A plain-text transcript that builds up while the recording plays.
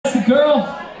Girl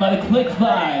by the Click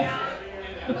Five.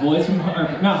 The boys from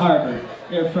Harvard, not Harvard,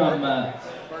 they're from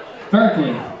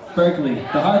Berkeley,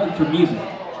 the Harvard for music.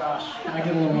 Josh, can I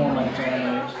get a little more like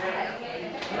John Rose?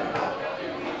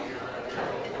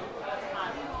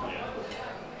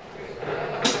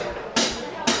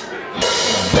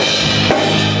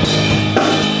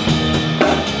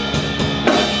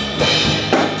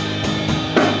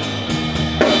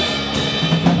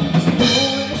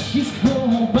 She's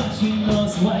cool, but she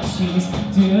knows what she's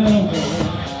doing.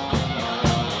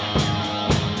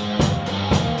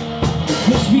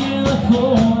 Push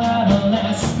beautiful at a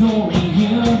last school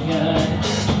reunion.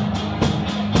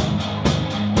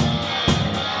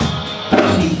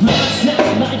 She runs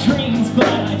at my dreams, but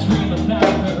I dream about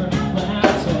her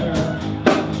laughter.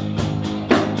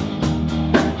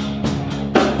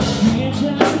 We're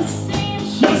just the same,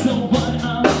 she's the one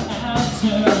I'm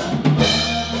after.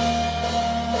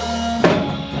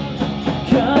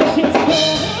 Cause she's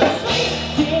bittersweet,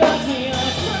 she loves me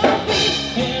like coffee,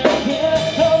 and I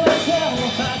can't help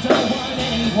myself, I don't want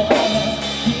anyone else.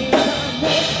 She's a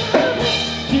mystery,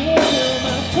 she's too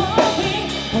much for me,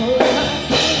 oh I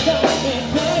can't go and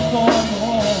beg for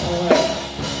more.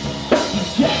 She's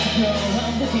just a girl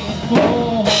I'm looking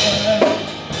for,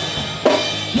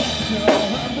 just a girl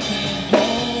I'm looking for,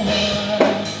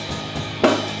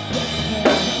 just a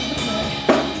girl I'm looking for.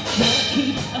 Can't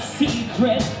keep a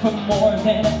secret for more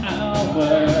than an hour.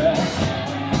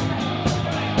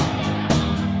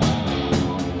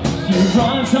 She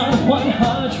runs on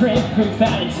 100 proof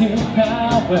attitude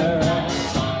power.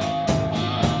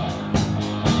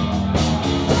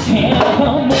 And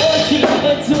the more she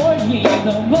adored me,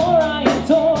 the more I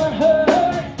adore her.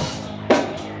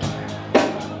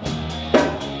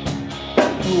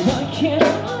 What can I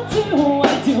do? I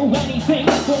do anything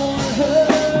for her.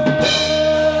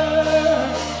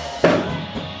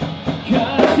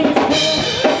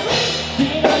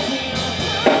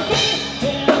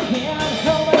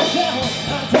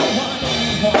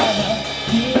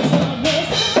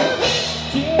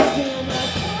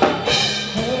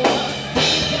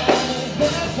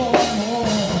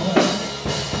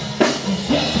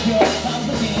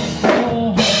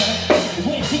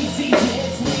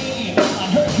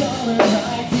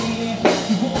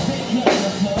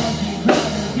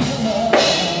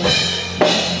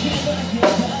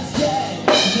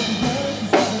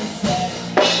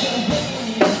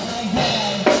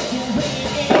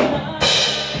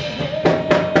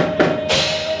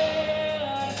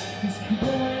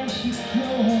 She's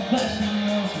cool, but she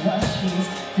knows what she's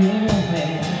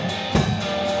doing.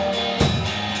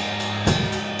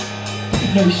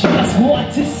 Knows just what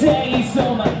to say, so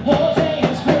my whole